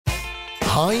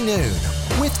High Noon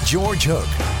with George Hook.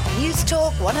 News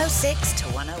Talk 106 to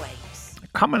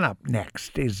 108. Coming up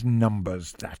next is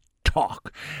Numbers That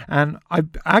Talk. And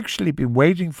I've actually been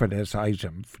waiting for this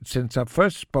item since I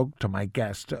first spoke to my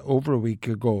guest over a week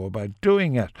ago about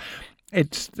doing it.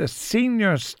 It's the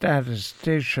senior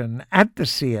statistician at the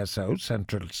CSO,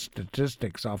 Central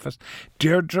Statistics Office,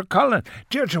 Deirdre Cullen.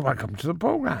 Deirdre, welcome to the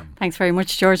programme. Thanks very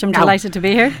much, George. I'm delighted to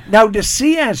be here. Now, the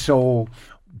CSO,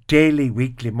 daily,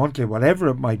 weekly, monthly, whatever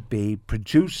it might be,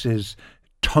 produces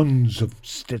tons of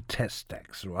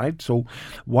statistics, right? So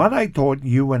what I thought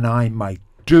you and I might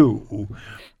do,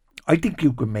 I think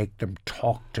you can make them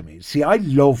talk to me. See, I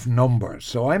love numbers,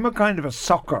 so I'm a kind of a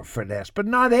sucker for this, but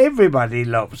not everybody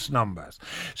loves numbers.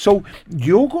 So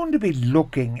you're going to be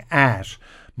looking at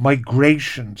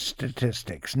migration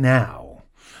statistics now.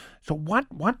 So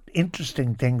what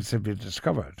interesting things have you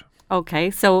discovered?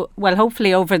 Okay, so, well,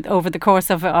 hopefully over the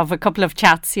course of a couple of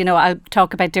chats, I'll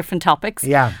talk about different topics.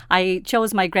 Yeah. I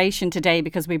chose migration today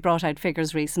because we brought out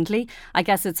figures recently. I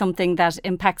guess it's something that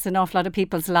impacts an awful lot of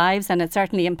people's lives, and it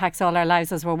certainly impacts all our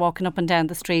lives as we're walking up and down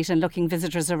the street and looking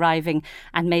visitors arriving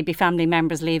and maybe family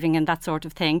members leaving and that sort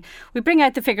of thing. We bring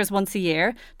out the figures once a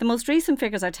year. The most recent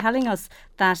figures are telling us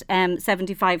that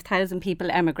 75,000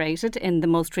 people emigrated in the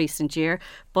most recent year,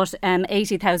 but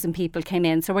 80,000 people came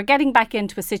in. So we're getting back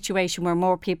into a situation where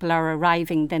more people are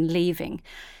arriving than leaving.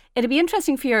 It'd be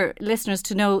interesting for your listeners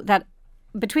to know that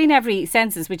between every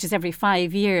census, which is every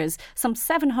 5 years, some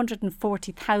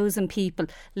 740,000 people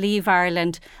leave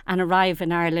Ireland and arrive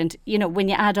in Ireland, when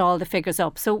you add all the figures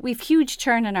up. So we've huge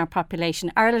churn in our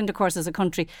population. Ireland, of course, is a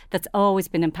country that's always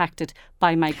been impacted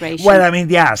by migration. Well, I mean,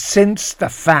 yeah, since the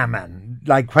famine,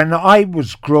 like when I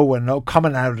was growing up,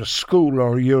 coming out of school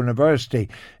or university,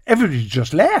 everybody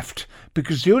just left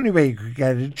because the only way you could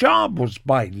get a job was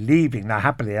by leaving. Now,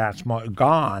 happily, that's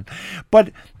gone.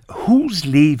 But who's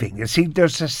leaving? You see,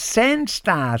 there's a sense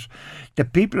that the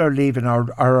people are leaving are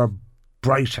our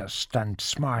brightest and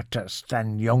smartest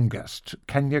and youngest.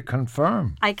 Can you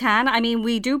confirm? I can. I mean,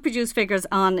 we do produce figures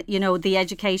on, the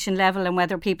education level and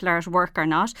whether people are at work or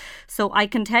not. So I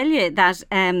can tell you that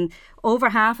over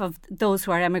half of those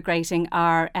who are emigrating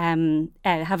are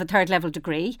have a third level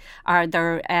degree. Are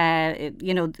there,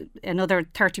 another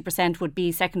 30% would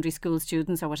be secondary school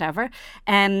students or whatever.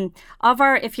 Of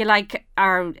our, if you like,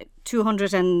 our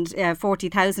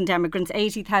 240,000 immigrants,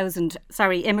 80,000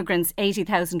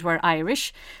 were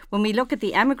Irish. When we look at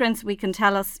the immigrants, we can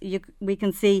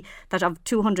see that of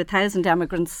 200,000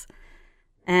 immigrants,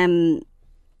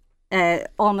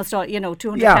 almost all,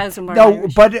 200,000 were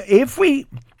Irish. But if we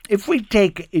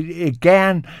take,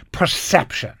 again,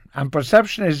 perception, and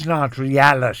perception is not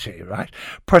reality, right?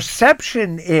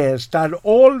 Perception is that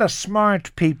all the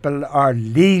smart people are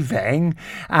leaving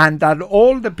and that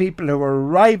all the people who are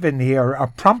arriving here are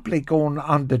promptly going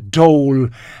on the dole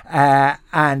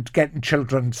and getting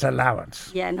children's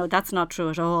allowance. Yeah, no, that's not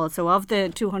true at all. So of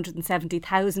the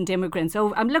 270,000 immigrants,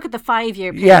 I'm looking at the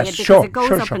 5-year period, yes, because it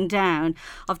goes up and down.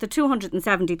 Of the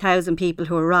 270,000 people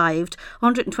who arrived,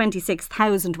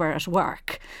 126,000 were at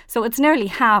work. So it's nearly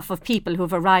half of people who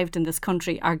have arrived in this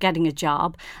country are getting a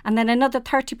job, and then another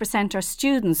 30% are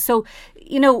students. So,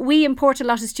 we import a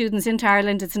lot of students into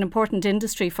Ireland. It's an important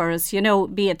industry for us,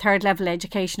 be it third level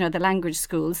education or the language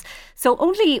schools. So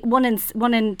only one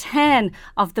in 10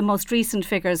 of the most recent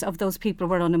figures of those people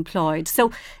were unemployed.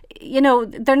 So,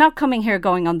 they're not coming here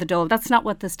going on the dole. That's not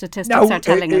what the statistics are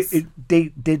telling us.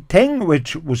 The thing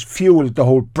which was fueled the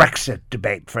whole Brexit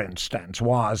debate, for instance,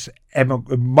 was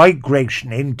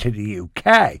migration into the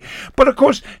UK. But of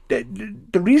course, the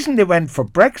reason they went for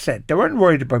Brexit, they weren't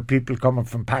worried about people coming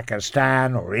from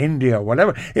Pakistan or India or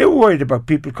whatever. They were worried about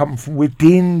people coming from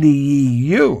within the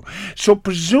EU. So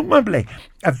presumably,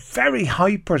 a very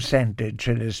high percentage,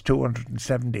 it is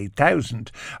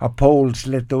 270,000, are Poles,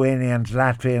 Lithuanians,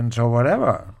 Latvians or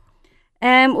whatever.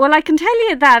 Well, I can tell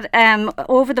you that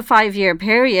over the 5-year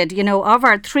period, of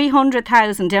our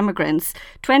 300,000 immigrants,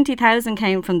 20,000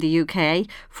 came from the UK,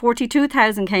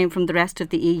 42,000 came from the rest of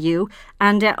the EU,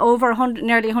 and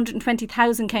nearly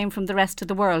 120,000 came from the rest of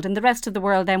the world. And the rest of the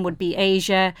world then would be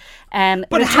Asia,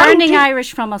 returning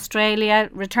Irish from Australia,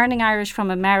 returning Irish from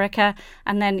America,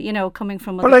 and then, coming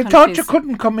from other countries. Well, I thought you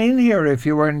couldn't come in here if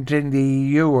you weren't in the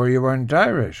EU or you weren't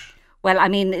Irish. Well, I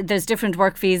mean, there's different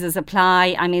work visas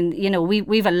apply. I mean,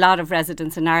 we've a lot of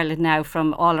residents in Ireland now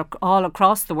from all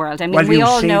across the world. I mean, we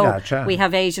all know that, yeah. We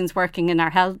have Asians working in our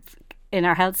health in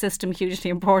our health system, hugely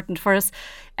important for us.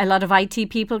 A lot of IT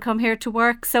people come here to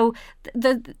work. So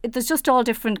there's just all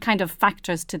different kind of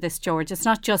factors to this, George. It's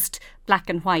not just black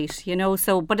and white,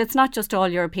 but it's not just all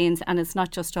Europeans and it's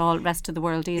not just all rest of the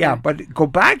world either. Yeah, but go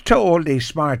back to all these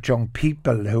smart young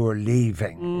people who are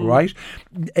leaving, right?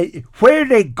 Where are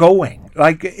they going?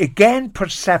 Like, again,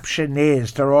 perception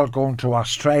is they're all going to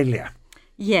Australia.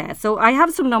 Yeah, so I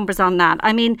have some numbers on that.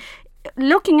 I mean,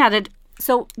 looking at it,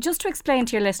 so just to explain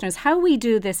to your listeners how we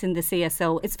do this in the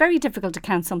CSO, it's very difficult to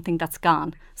count something that's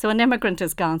gone. So an immigrant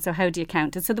is gone, so how do you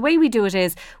count it? So the way we do it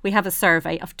is we have a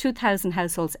survey of 2,000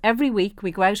 households. Every week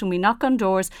we go out and we knock on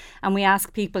doors and we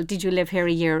ask people, did you live here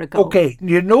a year ago? Okay,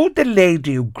 you know the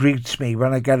lady who greets me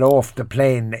when I get off the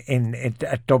plane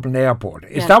at Dublin Airport?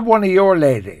 Is that one of your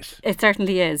ladies? It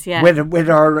certainly is, yeah. With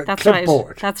our clipboard?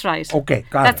 Right. That's right. Okay,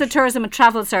 That's it. a tourism and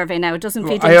travel survey now. It doesn't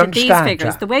feed into these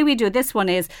figures. That. The way we do this one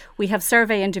is we have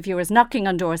survey interviewers knocking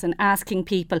on doors and asking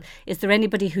people, is there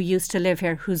anybody who used to live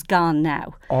here who's gone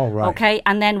now? All right. Okay,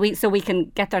 and then we can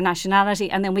get their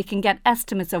nationality and then we can get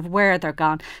estimates of where they're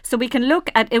gone. So we can look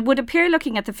at, it would appear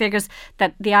looking at the figures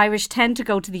that the Irish tend to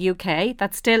go to the UK.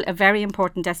 That's still a very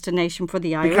important destination for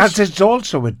the Irish. Because it's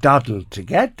also a doddle to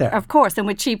get there. Of course, and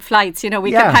with cheap flights, we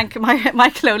can thank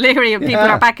Michael O'Leary and people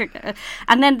are back.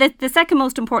 And then the second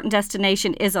most important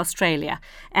destination is Australia.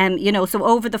 So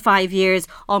over the 5 years,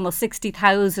 almost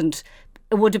 60,000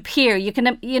 it would appear.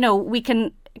 We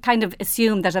can kind of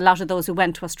assume that a lot of those who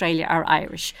went to Australia are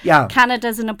Irish. Yeah.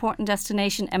 Canada's an important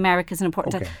destination. America's an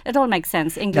important It all makes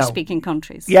sense. English-speaking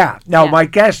countries. Yeah. Now, my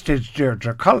guest is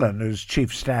Deirdre Cullen, who's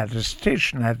Chief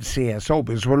Statistician at CSO,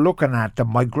 because we're looking at the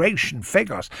migration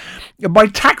figures. My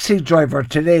taxi driver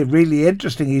today, really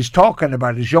interesting, he's talking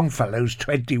about his young fella who's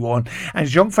 21, and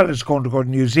his young fella's going to go to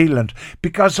New Zealand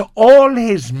because all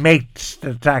his mates,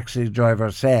 the taxi driver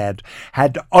said,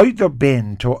 had either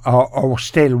been to or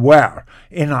still were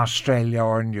in Australia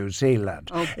or New Zealand.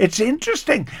 Oh. It's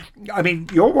interesting. I mean,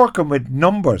 you're working with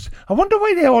numbers. I wonder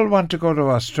why they all want to go to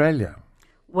Australia.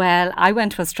 Well, I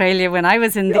went to Australia when I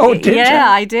was in the... Oh, did you?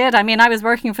 I did. I mean, I was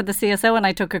working for the CSO and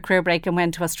I took a career break and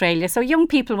went to Australia. So young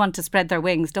people want to spread their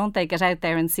wings, don't they? Get out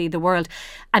there and see the world.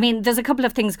 I mean, there's a couple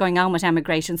of things going on with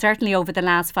emigration. Certainly over the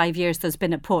last 5 years, there's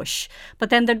been a push. But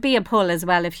then there'd be a pull as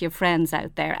well if you have friends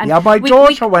out there. And my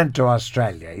daughter went to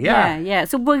Australia, Yeah.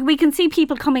 So we can see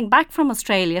people coming back from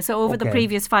Australia. So over the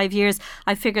previous 5 years,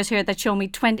 I figures here that show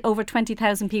me over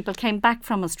 20,000 people came back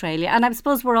from Australia. And I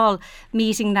suppose we're all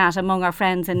meeting that among our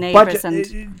friends and neighbours. But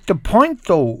the point,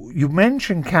 though, you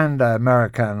mentioned Canada,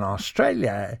 America and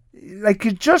Australia. Like,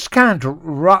 you just can't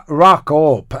rock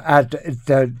up at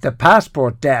the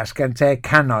passport desk and say,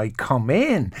 can I come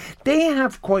in? They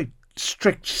have quite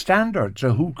strict standards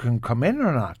of who can come in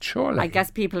or not, surely. I guess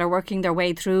people are working their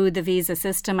way through the visa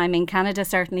system. I mean, Canada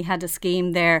certainly had a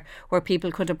scheme there where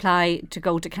people could apply to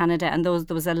go to Canada, and there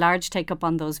was a large take up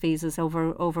on those visas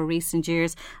over recent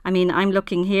years. I mean, I'm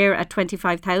looking here at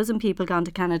 25,000 people gone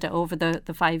to Canada over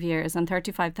the 5 years and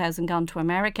 35,000 gone to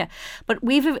America. But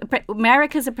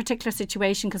America's a particular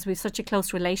situation because we have such a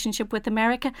close relationship with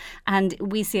America, and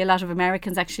we see a lot of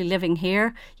Americans actually living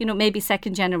here, maybe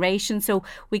second generation. So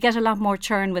we get a lot more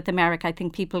churn with America, I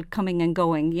think, people coming and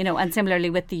going, and similarly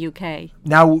with the UK.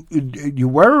 Now, you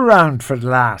were around for the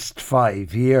last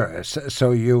 5 years,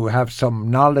 so you have some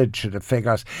knowledge of the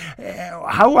figures.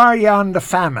 How are you on the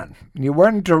famine? You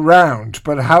weren't around,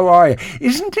 but how are you?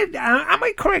 Isn't it, am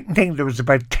I correct in thinking there was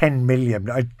about 10 million?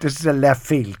 This is a left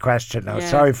field question now,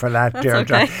 sorry for that,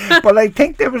 Deirdre. Okay. But I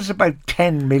think there was about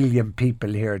 10 million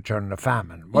people here during the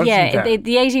famine, wasn't there?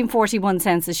 The 1841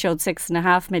 census showed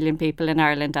 6.5 million people in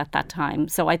Ireland at that time.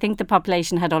 So I think the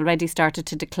population had already started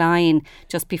to decline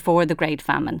just before the Great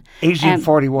Famine.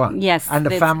 1841? Yes. And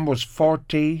the famine was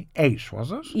 48,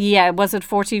 was it? Yeah, was it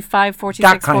 45,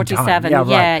 46, 47?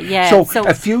 Yeah. So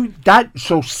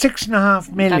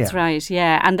 6.5 million. That's right,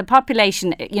 yeah. And the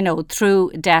population,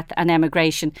 through death and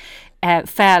emigration,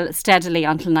 fell steadily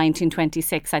until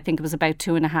 1926. I think it was about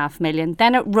 2.5 million.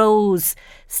 Then it rose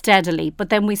steadily. But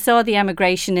then we saw the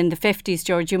emigration in the 50s.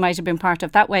 George, you might have been part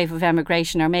of that wave of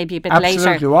emigration, or maybe a bit later.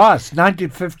 Absolutely was.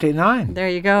 1959. There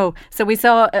you go. So we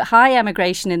saw high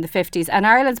emigration in the 50s. And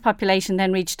Ireland's population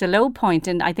then reached a low point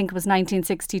in, I think it was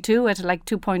 1962, at like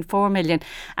 2.4 million.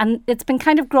 And it's been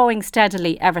kind of growing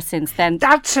steadily ever since then.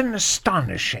 That's an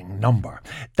astonishing number.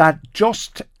 That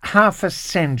just half a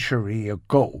century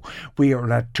ago, we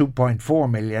were at 2.4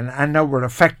 million, and now we're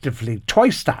effectively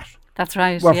twice that. That's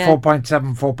right. We're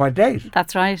 4.7, 4.8.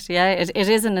 That's right. Yeah, it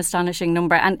is an astonishing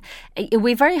number. And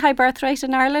we have very high birth rate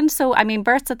in Ireland. So, I mean,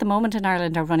 births at the moment in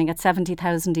Ireland are running at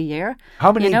 70,000 a year.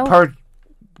 How many per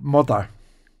mother?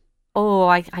 Oh,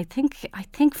 I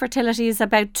think fertility is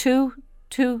about two.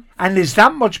 And is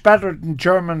that much better than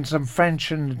Germans and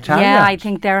French and Italians? Yeah, I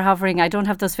think they're hovering. I don't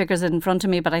have those figures in front of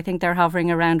me, but I think they're hovering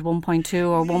around 1.2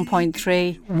 or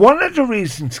 1.3. One of the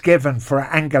reasons given for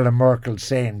Angela Merkel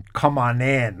saying, come on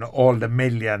in, all the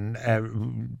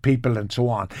million people and so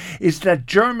on, is that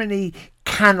Germany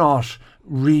cannot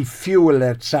refuel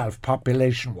itself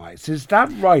population-wise. Is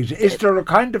that right? Is there a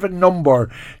kind of a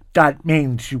number that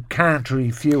means you can't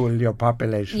refuel your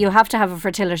population? You have to have a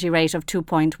fertility rate of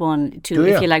 2.1 to,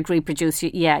 if you like, reproduce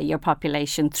your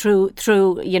population through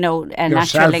a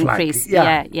natural increase.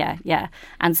 Yeah.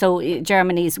 And so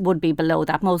Germany's would be below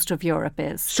that. Most of Europe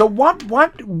is. So what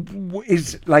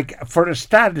is, like, for a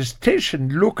statistician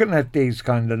looking at these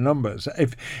kind of numbers,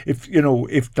 if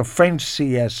the French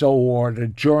CSO or the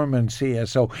German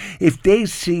CSO, if they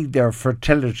see their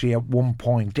fertility at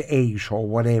 1.8 or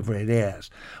whatever it is,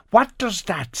 what does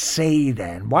that say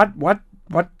then? What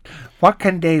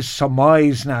can they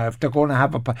surmise now if they're going to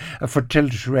have a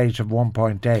fertility rate of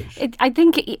 1.8? I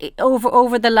think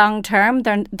over the long term,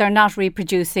 they're not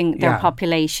reproducing their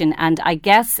population, and I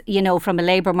guess from a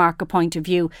labour market point of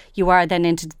view, you are then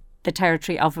into the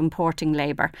territory of importing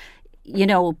labour.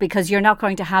 Because you're not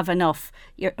going to have enough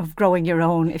of growing your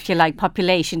own, if you like,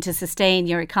 population to sustain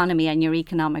your economy and your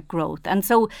economic growth. And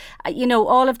so,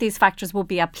 all of these factors will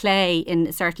be at play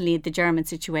in certainly the German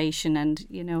situation and.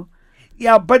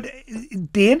 Yeah, but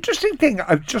the interesting thing,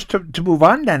 just to move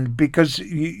on then, because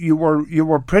you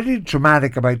were pretty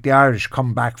dramatic about the Irish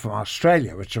come back from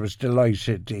Australia, which I was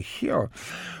delighted to hear.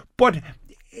 But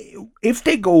if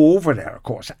they go over there, of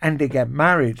course, and they get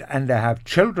married and they have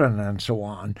children and so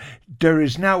on, there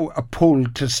is now a pull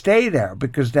to stay there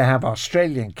because they have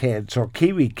Australian kids or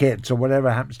Kiwi kids or whatever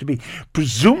it happens to be.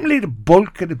 Presumably the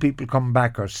bulk of the people coming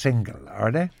back are single,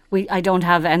 are they? I don't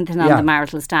have anything on the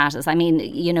marital status. I mean,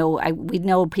 we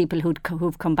know people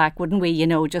who've come back, wouldn't we?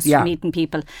 Just meeting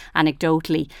people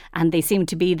anecdotally, and they seem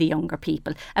to be the younger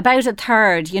people. About a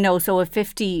third, so if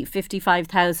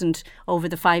 55,000 over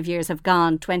the 5 years have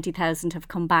gone, 20,000 have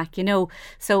come back,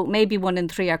 So maybe 1 in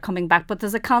 3 are coming back, but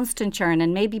there's a constant churn,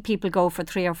 and maybe people go for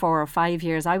 3 or 4 or 5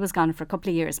 years. I was gone for a couple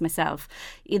of years myself.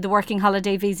 The working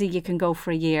holiday visa, you can go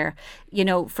for a year.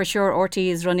 For sure, RT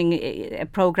is running a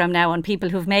programme now on people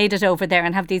who've made it over there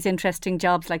and have these interesting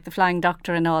jobs like the flying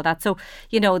doctor and all that. So,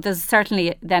 there's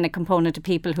certainly then a component of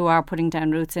people who are putting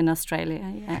down roots in Australia.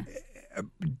 Yeah.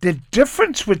 The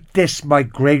difference with this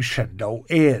migration, though,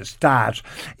 is that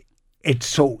it's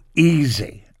so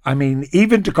easy. I mean,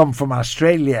 even to come from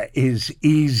Australia is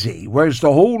easy, whereas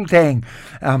the whole thing,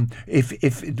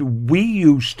 if we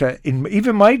used to, in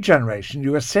even my generation,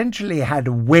 you essentially had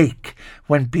to wake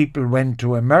when people went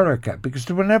to America because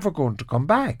they were never going to come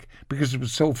back because it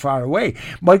was so far away.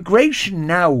 Migration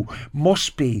now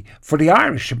must be, for the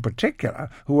Irish in particular,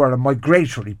 who are a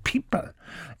migratory people,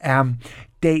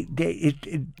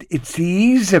 it's the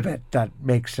ease of it that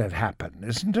makes it happen,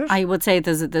 isn't it? I would say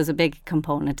there's a big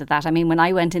component to that. I mean, when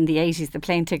I went in the 80s, the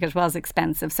plane ticket was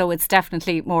expensive, so it's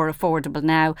definitely more affordable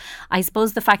now. I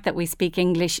suppose the fact that we speak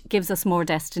English gives us more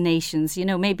destinations.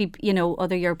 Maybe,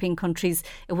 other European countries,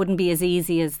 it wouldn't be as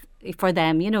easy as for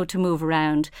them, to move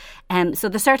around. So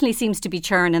there certainly seems to be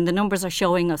churn, and the numbers are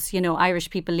showing us,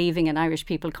 Irish people leaving and Irish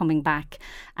people coming back.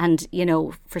 And,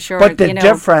 for sure. But the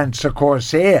difference, of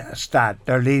course, is that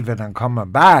they're leaving and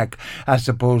coming back as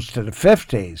opposed to the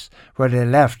 50s where they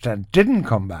left and didn't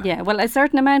come back. Yeah, well, a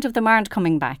certain amount of them aren't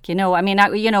coming back, I mean,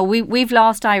 we've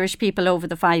lost Irish people over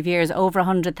the 5 years, over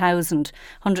 100,000,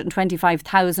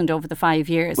 125,000 over the 5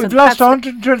 years. We've lost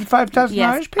 125,000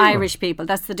 yes, Irish people? Irish people.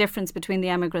 That's the difference between the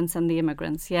emigrants and the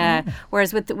immigrants, yeah.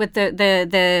 Whereas with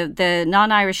the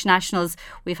non-Irish nationals,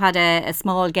 we've had a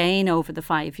small gain over the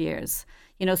 5 years.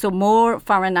 So more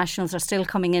foreign nationals are still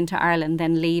coming into Ireland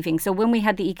than leaving. So when we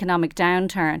had the economic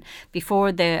downturn, before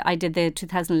I did the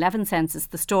 2011 census,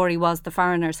 the story was the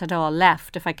foreigners had all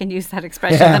left, if I can use that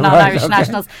expression, the non-Irish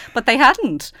nationals, but they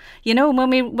hadn't.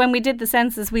 When we did the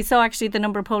census, we saw actually the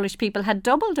number of Polish people had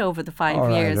doubled over the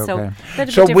 5 years. Okay.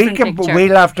 So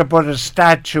we'll have to put a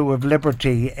Statue of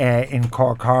Liberty in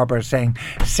Cork Harbour saying,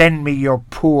 "Send me your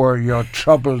poor, your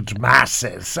troubled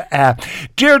masses."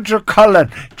 Deirdre Cullen,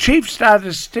 Chief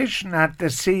Statistician at the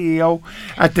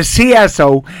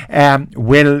CSO,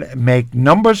 will make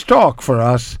numbers talk for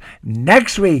us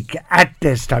next week at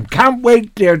this time. Can't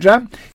wait, Deirdre.